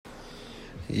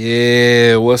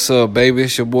Yeah, what's up, baby?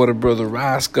 It's your boy, the Brother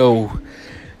Rosco.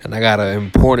 And I got an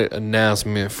important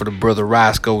announcement for the Brother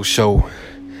Rosco Show.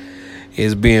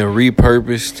 It's being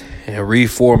repurposed and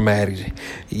reformatted.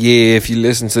 Yeah, if you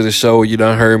listen to the show, you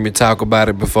done heard me talk about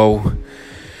it before.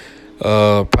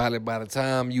 Probably by the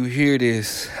time you hear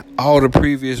this, all the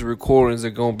previous recordings are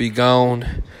going to be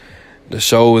gone. The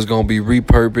show is going to be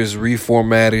repurposed,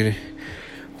 reformatted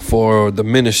for the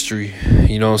ministry.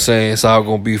 You know what I'm saying? It's all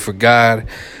going to be for God.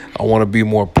 I want to be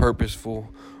more purposeful,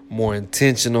 more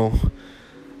intentional.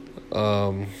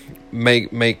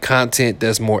 Make content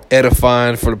that's more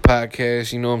edifying for the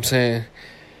podcast. You know what I'm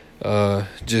saying?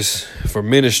 Just for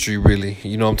ministry, really.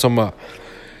 You know what I'm talking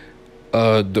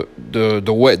about?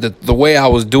 The way I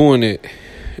was doing it,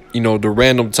 you know, the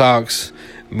random talks,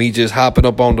 me just hopping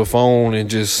up on the phone and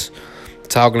just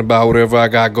talking about whatever I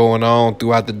got going on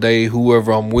throughout the day,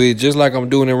 whoever I'm with, just like I'm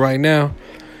doing it right now.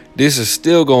 This is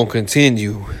still going to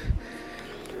continue.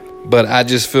 But I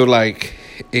just feel like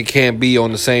it can't be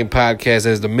on the same podcast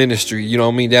as the ministry. You know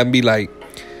what I mean? That'd be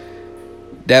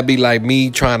like me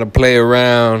trying to play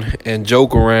around and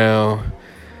joke around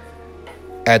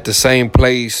at the same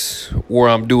place where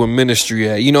I'm doing ministry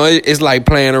at. You know, it's like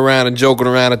playing around and joking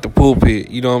around at the pulpit.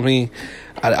 You know what I mean?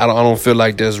 I don't feel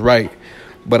like that's right.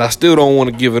 But I still don't want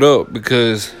to give it up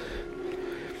because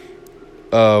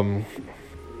I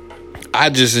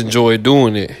just enjoy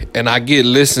doing it. And I get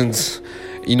listens,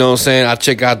 you know what I'm saying? I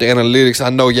check out the analytics. I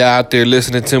know y'all out there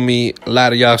listening to me. A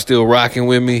lot of y'all still rocking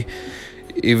with me,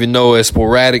 even though it's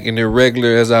sporadic and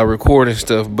irregular as I record and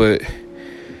stuff. But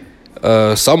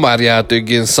somebody out there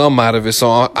getting some out of it.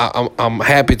 So I'm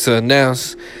happy to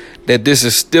announce that this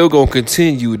is still going to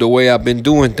continue the way I've been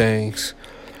doing things,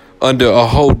 under a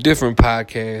whole different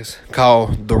podcast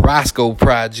called The Rosco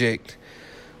Project.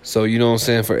 So, you know what I'm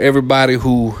saying? For everybody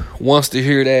who wants to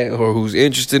hear that or who's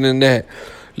interested in that,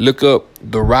 look up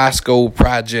The Rosco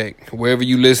Project. Wherever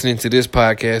you listening to this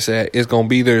podcast at, it's going to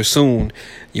be there soon.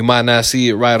 You might not see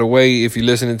it right away if you're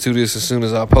listening to this as soon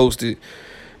as I post it.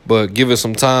 But give it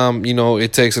some time. You know,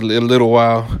 it takes a little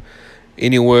while.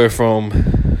 Anywhere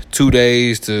from 2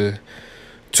 days to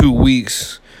 2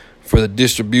 weeks for the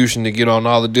distribution to get on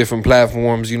all the different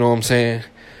platforms, you know what I'm saying?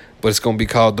 But it's going to be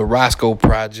called The Rosco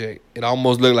Project. It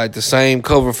almost looked like the same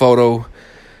cover photo,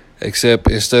 except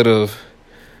instead of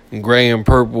gray and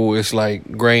purple, it's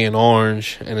like gray and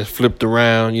orange, and it's flipped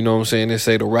around, you know what I'm saying? They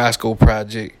say The Rosco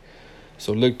Project.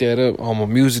 So look that up. All my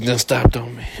music done stopped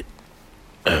on me.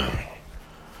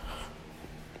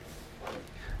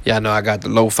 Y'all know I got the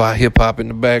lo-fi hip-hop in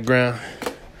the background.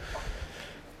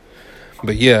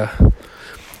 But yeah,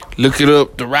 look it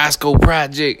up, The Rosco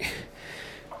Project.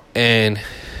 And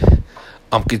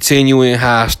I'm continuing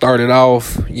how I started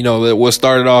off. You know, what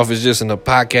started off is just in a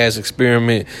podcast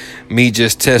experiment. Me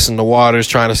just testing the waters,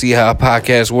 trying to see how a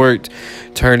podcast worked.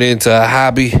 Turned into a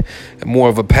hobby, more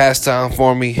of a pastime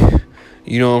for me.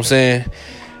 You know what I'm saying?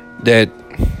 That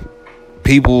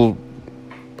people,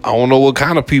 I don't know what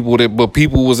kind of people but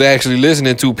people was actually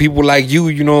listening to. People like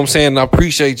you know what I'm saying? And I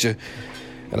appreciate you.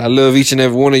 And I love each and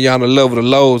every one of y'all on the love of the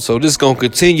Lord. So this is going to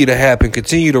continue to happen.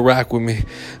 Continue to rock with me.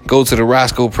 Go to the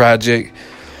Rosco Project.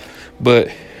 But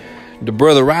the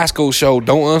Brother Rosco Show,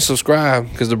 don't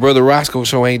unsubscribe, because the Brother Rosco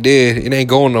Show ain't dead. It ain't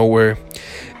going nowhere.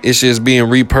 It's just being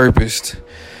repurposed.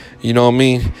 You know what I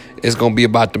mean? It's going to be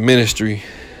about the ministry.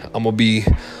 I'm going to be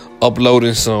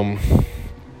uploading some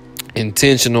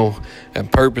intentional and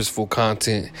purposeful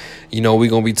content. You know, we're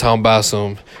going to be talking about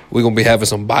we're going to be having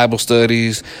some Bible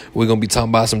studies. We're going to be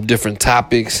talking about some different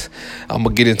topics. I'm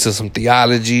going to get into some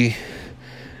theology.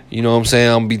 You know what I'm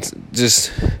saying? I'm going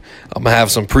to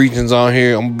have some preachings on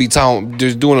here. I'm going to be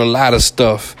just doing a lot of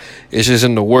stuff. It's just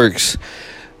in the works.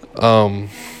 I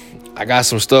got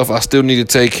some stuff I still need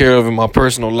to take care of in my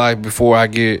personal life before I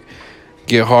get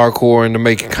hardcore into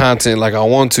making content like I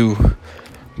want to.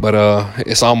 But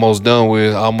it's almost done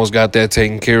with. I almost got that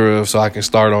taken care of so I can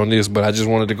start on this. But I just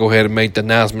wanted to go ahead and make the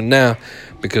announcement now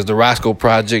because the Rosco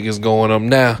Project is going up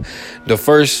now. The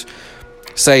first,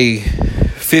 say,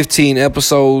 15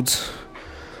 episodes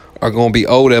are going to be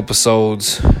old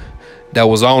episodes that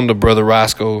was on the Brother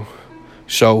Rosco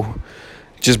Show.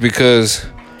 Just because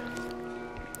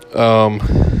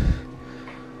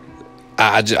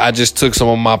I just took some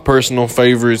of my personal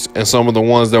favorites and some of the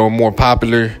ones that were more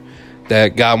popular,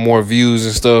 that got more views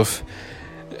and stuff,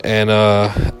 and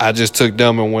I just took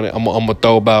them and I'm gonna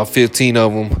throw about 15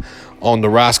 of them on the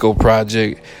Rosco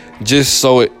Project, just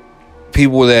so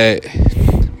people that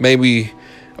maybe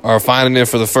are finding it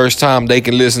for the first time, they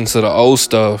can listen to the old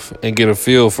stuff and get a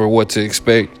feel for what to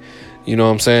expect. You know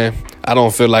what I'm saying? I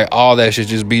don't feel like all that should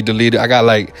just be deleted. I got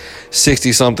like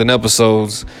 60 something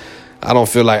episodes. I don't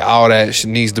feel like all that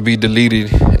needs to be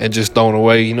deleted and just thrown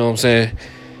away. You know what I'm saying?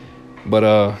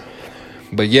 But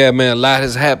yeah, man, a lot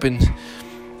has happened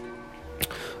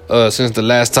since the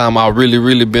last time I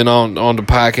really been on the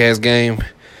podcast game.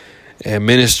 And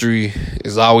ministry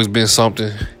has always been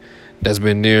something that's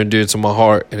been near and dear to my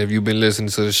heart. And if you've been listening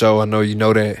to the show, I know you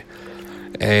know that.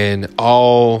 And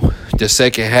all the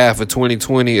second half of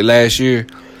 2020 last year,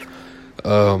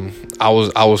 I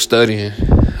was studying.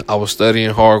 I was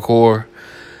studying hardcore.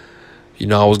 You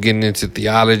know, I was getting into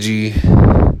theology.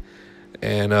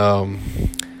 And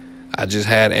I just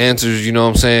had answers, you know what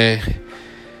I'm saying?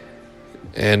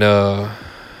 And I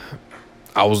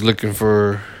was looking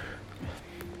for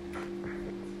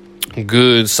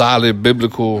good, solid,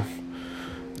 biblical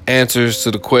answers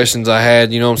to the questions I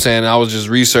had, you know what I'm saying? I was just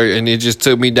researching, and it just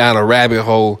took me down a rabbit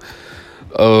hole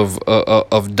of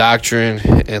doctrine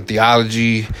and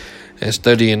theology and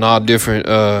studying all different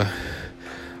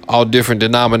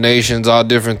denominations, all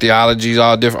different theologies,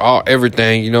 all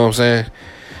everything, you know what I'm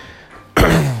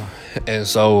saying? And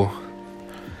so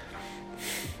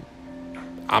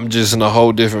I'm just in a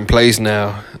whole different place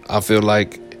now, I feel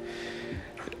like.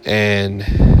 And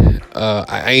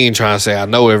I ain't trying to say I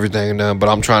know everything now, but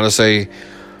I'm trying to say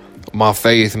my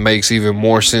faith makes even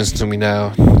more sense to me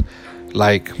now.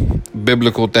 Like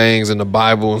biblical things in the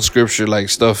Bible and scripture, like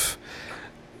stuff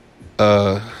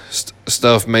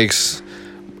makes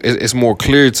it's more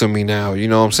clear to me now, you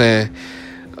know what I'm saying?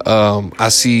 I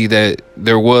see that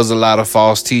there was a lot of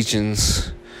false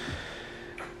teachings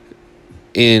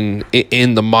in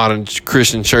the modern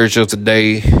Christian church of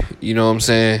today, you know what I'm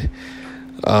saying?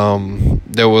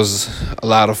 There was a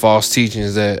lot of false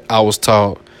teachings that I was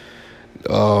taught,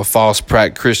 false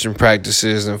Christian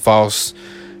practices and false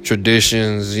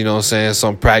traditions, you know what I'm saying?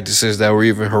 Some practices that were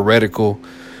even heretical,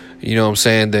 you know what I'm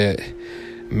saying? That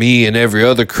me and every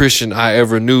other Christian I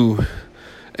ever knew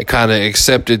kind of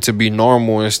accepted to be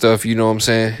normal and stuff, you know what I'm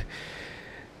saying?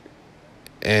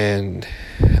 And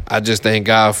I just thank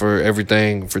God for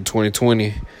everything for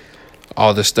 2020.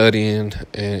 All the studying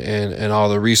and all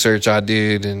the research I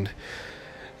did, and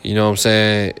you know what I'm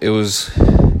saying, it was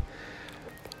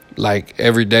like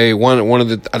every day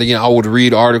I would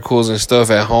read articles and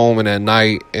stuff at home and at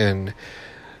night, and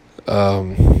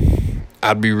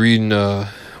I'd be reading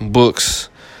books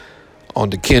on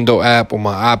the Kindle app on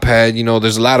my iPad. You know,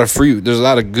 there's a lot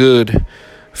of good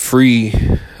free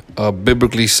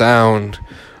biblically sound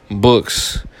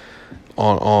books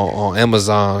on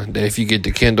Amazon that if you get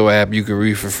the Kindle app, you can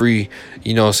read for free.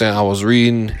 You know what I'm saying? I was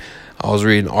reading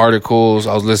articles,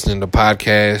 I was listening to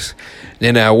podcasts.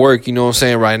 Then at work, you know what I'm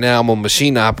saying? Right now, I'm a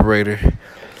machine operator.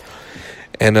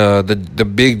 And the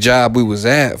big job we was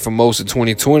at for most of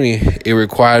 2020, it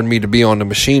required me to be on the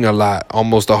machine a lot,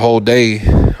 almost a whole day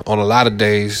on a lot of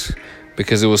days,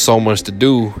 because it was so much to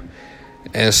do.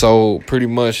 And so pretty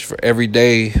much for every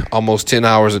day, almost 10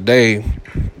 hours a day,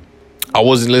 I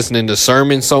wasn't listening to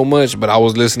sermons so much, but I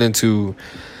was listening to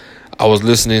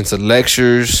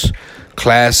lectures,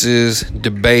 classes,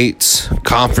 debates,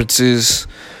 conferences.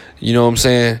 You know what I'm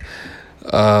saying?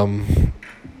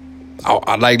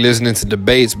 I like listening to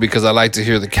debates because I like to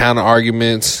hear the counter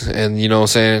arguments and, you know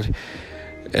what I'm saying,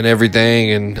 and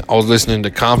everything. And I was listening to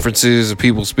conferences of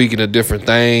people speaking of different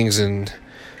things, and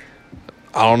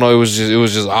I don't know, it was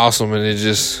just awesome. And it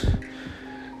just,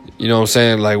 you know what I'm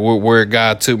saying, like where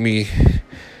God took me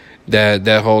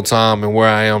that whole time and where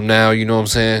I am now, you know what I'm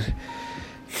saying?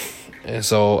 And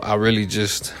so I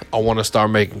want to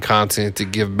start making content to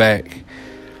give back.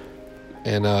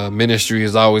 And ministry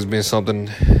has always been something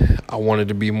I wanted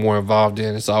to be more involved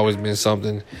in. It's always been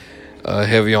something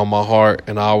heavy on my heart,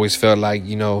 and I always felt like,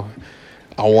 you know,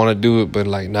 I want to do it, but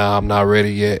like, nah, I'm not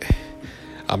ready yet.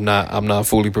 I'm not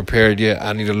fully prepared yet.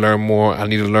 I need to learn more.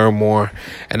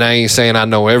 And I ain't saying I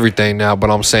know everything now, but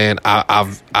I'm saying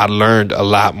I learned a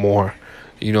lot more.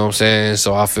 You know what I'm saying?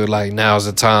 So I feel like now's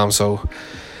the time. So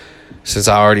since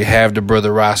I already have the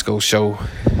Brother Rosco Show,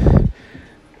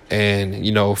 and,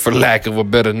 you know, for lack of a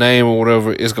better name or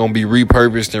whatever, it's going to be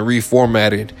repurposed and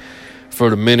reformatted for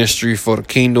the ministry, for the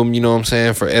kingdom, you know what I'm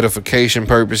saying, for edification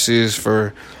purposes,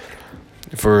 for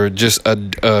just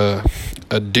a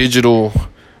digital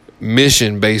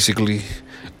mission, basically,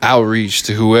 outreach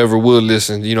to whoever will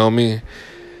listen, you know what I mean?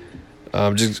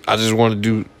 I just want to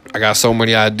do, I got so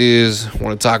many ideas,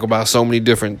 want to talk about so many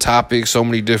different topics, so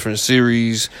many different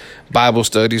series, Bible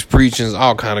studies, preachings,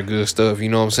 all kind of good stuff, you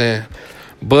know what I'm saying?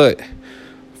 But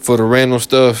for the random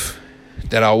stuff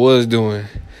that I was doing,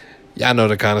 y'all know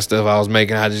the kind of stuff I was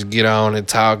making. I just get on and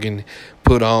talk and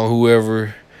put on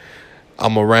whoever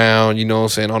I'm around, you know what I'm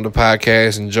saying, on the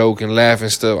podcast and joke and laugh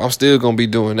and stuff, I'm still going to be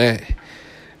doing that.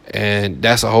 And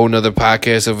that's a whole nother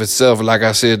podcast of itself. Like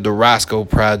I said, the Rosco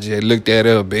Project. Look that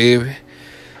up, baby.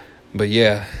 But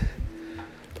yeah.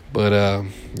 But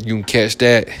you can catch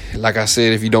that. Like I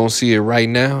said, if you don't see it right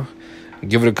now,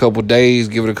 give it a couple days,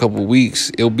 give it a couple weeks.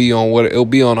 It'll be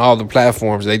on all the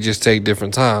platforms. They just take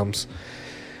different times.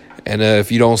 And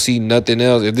if you don't see nothing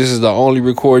else, if this is the only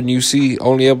recording you see,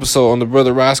 only episode on the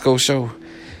Brother Rosco Show,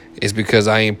 it's because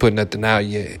I ain't put nothing out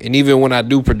yet. And even when I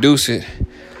do produce it,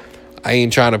 I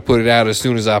ain't trying to put it out as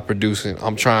soon as I produce it.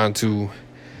 I'm trying to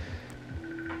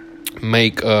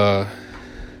make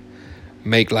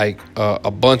like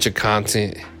a bunch of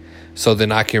content so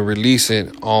then I can release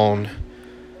it on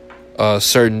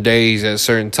certain days at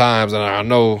certain times. And I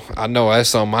know that's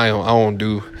something I don't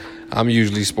do. I'm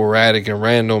usually sporadic and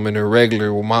random and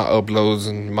irregular with my uploads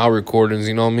and my recordings,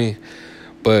 you know what I mean?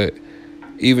 But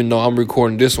even though I'm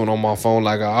recording this one on my phone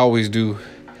like I always do,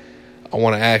 I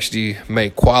want to actually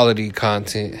make quality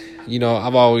content. You know,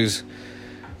 I've always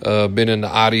been in the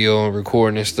audio and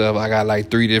recording and stuff. I got like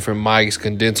 3 different mics,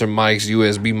 condenser mics,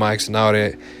 USB mics and all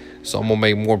that. So I'm going to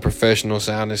make more professional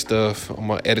sound and stuff. I'm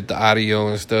going to edit the audio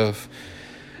and stuff.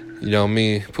 You know what I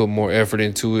mean? Put more effort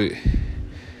into it.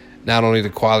 Not only the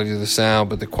quality of the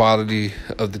sound, but the quality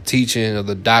of the teaching, of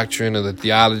the doctrine, of the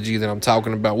theology that I'm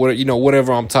talking about.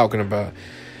 Whatever I'm talking about.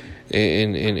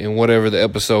 In whatever the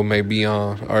episode may be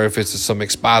on, or if it's some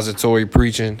expository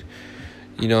preaching,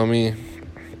 you know what I mean?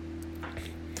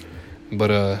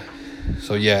 But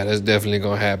so yeah, that's definitely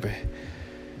gonna happen.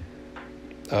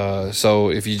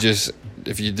 So if you just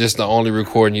the only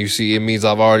recording you see, it means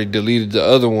I've already deleted the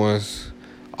other ones,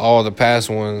 all the past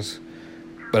ones,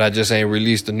 but I just ain't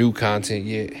released the new content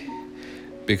yet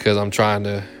because I'm trying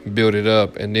to build it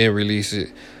up and then release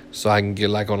it so I can get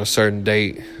like on a certain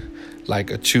date,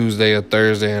 like a Tuesday, a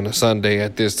Thursday, and a Sunday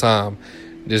at this time.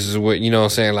 This is what, you know what I'm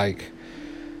saying, like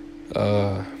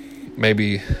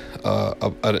maybe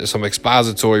some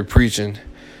expository preaching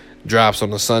drops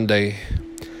on a Sunday.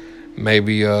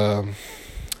 Maybe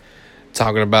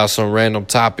talking about some random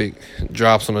topic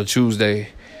drops on a Tuesday.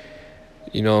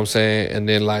 You know what I'm saying? And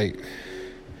then like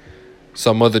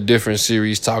some other different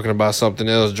series talking about something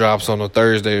else drops on a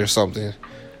Thursday or something.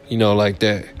 You know, like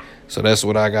that. So that's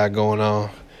what I got going on.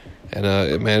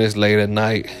 And, man, it's late at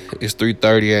night. It's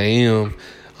 3:30 a.m.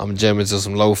 I'm jamming to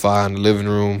some lo-fi in the living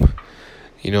room.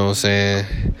 You know what I'm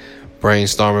saying?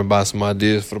 Brainstorming about some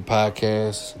ideas for the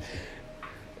podcast.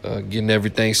 Getting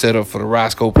everything set up for the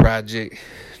Rosco Project.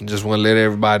 Just want to let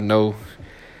everybody know.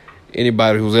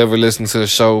 Anybody who's ever listened to the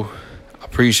show, I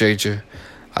appreciate you.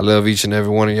 I love each and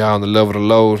every one of y'all on the love of the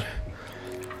load.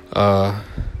 I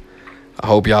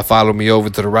hope y'all follow me over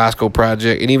to the Rosco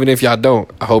Project. And even if y'all don't,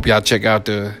 I hope y'all check out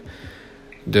the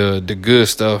good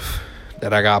stuff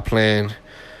that I got planned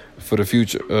for the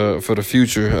future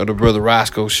of the Brother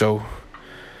Rosco Show.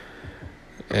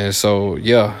 And so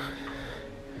yeah,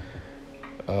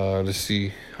 let's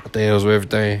see, I think that was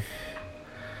everything.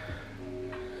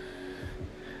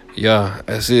 Yeah,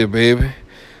 that's it, baby.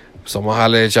 So I'm gonna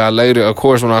holler at y'all later. Of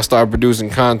course, when I start producing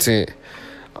content,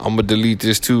 I'm gonna delete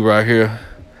this too right here.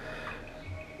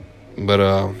 But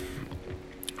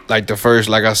like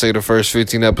I say, the first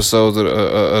 15 episodes of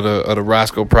the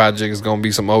Rosco Project is gonna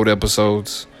be some old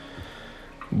episodes.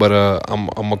 But I'm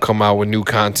gonna come out with new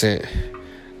content.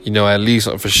 You know, at least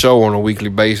for sure on a weekly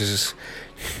basis.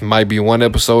 Might be 1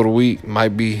 episode a week.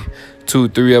 Might be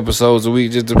 2-3 episodes a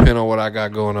week. Just depending on what I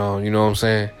got going on. You know what I'm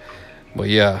saying? But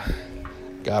yeah,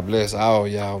 God bless all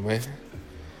y'all, man.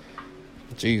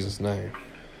 In Jesus' name.